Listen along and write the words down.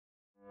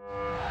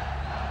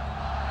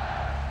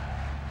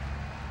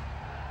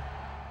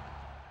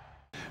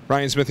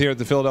Brian Smith here at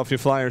the Philadelphia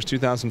Flyers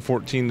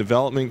 2014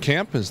 Development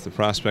Camp as the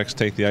prospects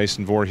take the ice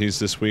in Voorhees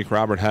this week.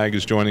 Robert Hagg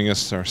is joining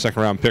us, our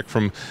second-round pick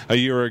from a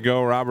year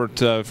ago. Robert,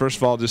 first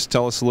of all, just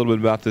tell us a little bit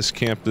about this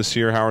camp this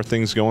year. How are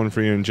things going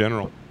for you in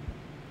general?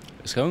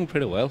 It's going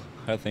pretty well.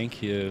 I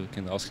think you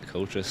can ask the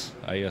coaches.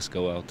 I just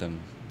go out and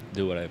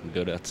do what I'm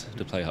good at,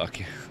 to play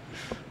hockey.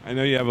 I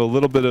know you have a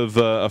little bit of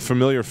a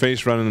familiar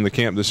face running in the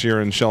camp this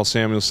year in Kjell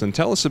Samuelsson.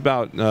 Tell us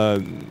about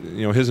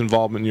his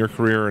involvement in your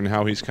career and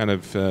how he's kind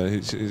of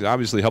he's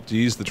obviously helped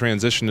you ease the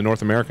transition to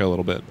North America a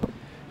little bit.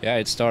 Yeah,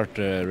 it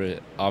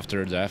started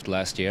after the draft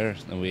last year,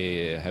 and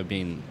we have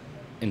been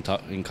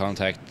in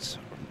contact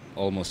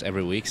almost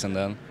every week since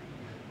then.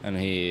 And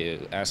he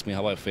asked me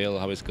how I feel,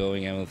 how it's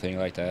going, everything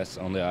like that,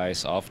 on the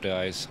ice, off the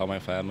ice, how my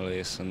family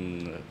is,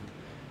 and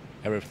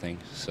everything.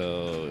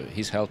 So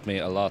he's helped me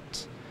a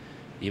lot,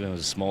 even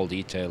with small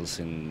details,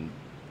 in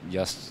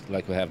just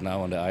like we have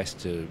now on the ice,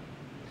 to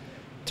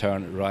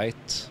turn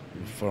right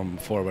from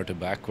forward to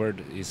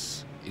backward.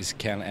 He's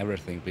can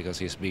everything because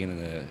he's been in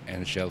the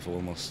NHL for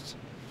almost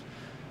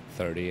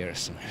 30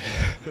 years.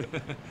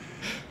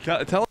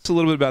 Tell us a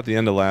little bit about the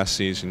end of last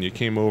season. You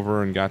came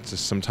over and got to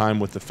some time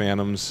with the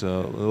Phantoms, a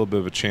little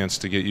bit of a chance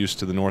to get used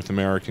to the North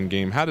American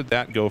game. How did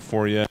that go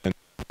for you, and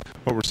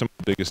what were some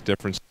of the biggest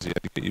differences you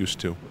had to get used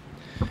to?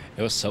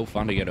 It was so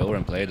fun to get over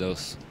and play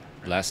those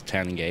last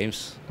 10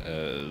 games.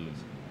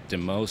 The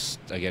most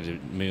I get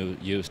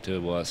used to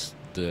was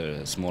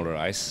the smaller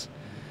ice.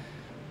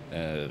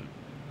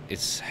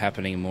 It's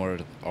happening more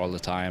all the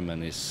time,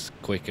 and it's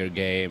quicker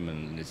game,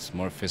 and it's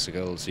more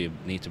physical, so you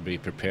need to be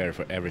prepared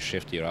for every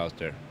shift you're out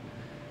there.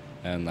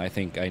 And I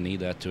think I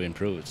need that to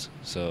improve it.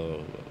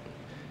 So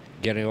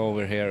getting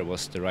over here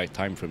was the right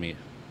time for me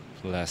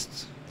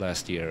last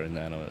year in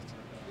the end of it.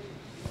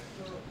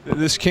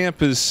 This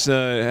camp is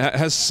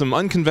has some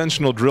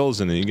unconventional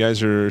drills in it. You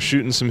guys are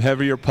shooting some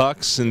heavier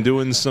pucks and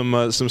doing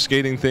some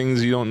skating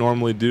things you don't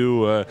normally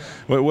do.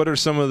 What are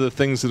some of the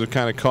things that have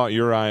kind of caught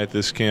your eye at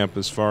this camp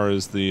as far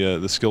as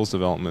the skills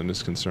development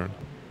is concerned?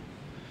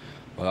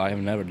 Well, I have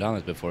never done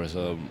it before,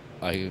 so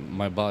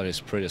my body is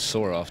pretty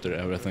sore after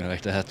everything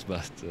like that.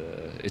 But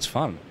it's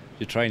fun.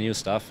 You try new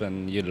stuff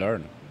and you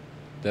learn.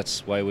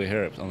 That's why we're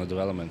here on the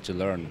development, to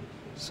learn.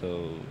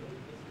 So,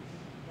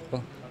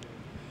 well,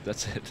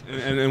 that's it.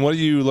 And what are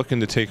you looking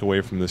to take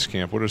away from this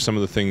camp? What are some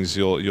of the things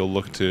you'll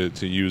look to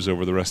use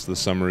over the rest of the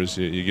summer as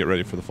you get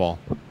ready for the fall?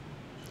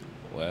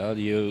 Well,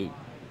 you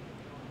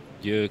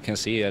can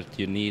see that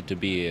you need to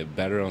be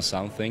better on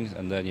some things,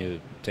 and then you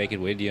take it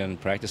with you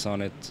and practice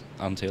on it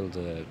until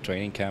the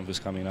training camp is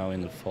coming now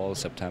in the fall,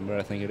 September,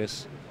 I think it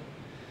is.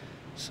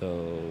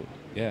 So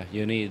yeah,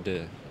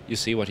 you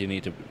see what you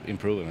need to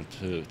improve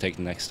to take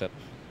the next step.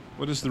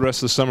 What does the rest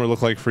of the summer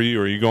look like for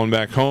you? Are you going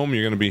back home?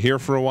 You're going to be here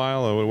for a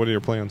while? Or what are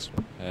your plans?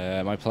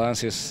 My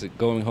plans is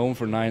going home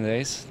for 9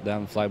 days,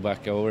 then fly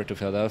back over to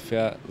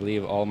Philadelphia,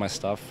 leave all my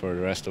stuff for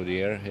the rest of the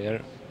year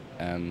here,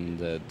 and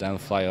then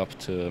fly up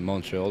to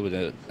Montreal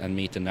and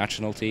meet the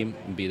national team,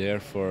 and be there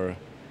for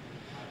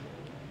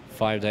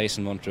 5 days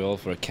in Montreal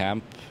for a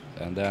camp,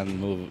 and then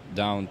move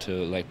down to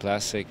Lake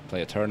Placid,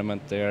 play a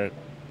tournament there,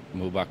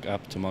 move back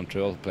up to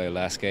Montreal, play a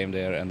last game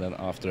there, and then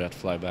after that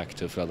fly back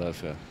to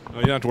Philadelphia. Oh,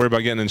 you don't have to worry about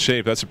getting in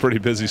shape. That's a pretty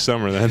busy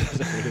summer then.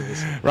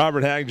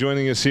 Robert Hagg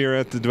joining us here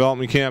at the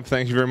development camp.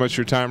 Thank you very much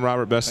for your time,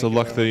 Robert. Best of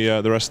luck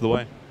the rest of the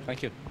way.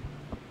 Thank you.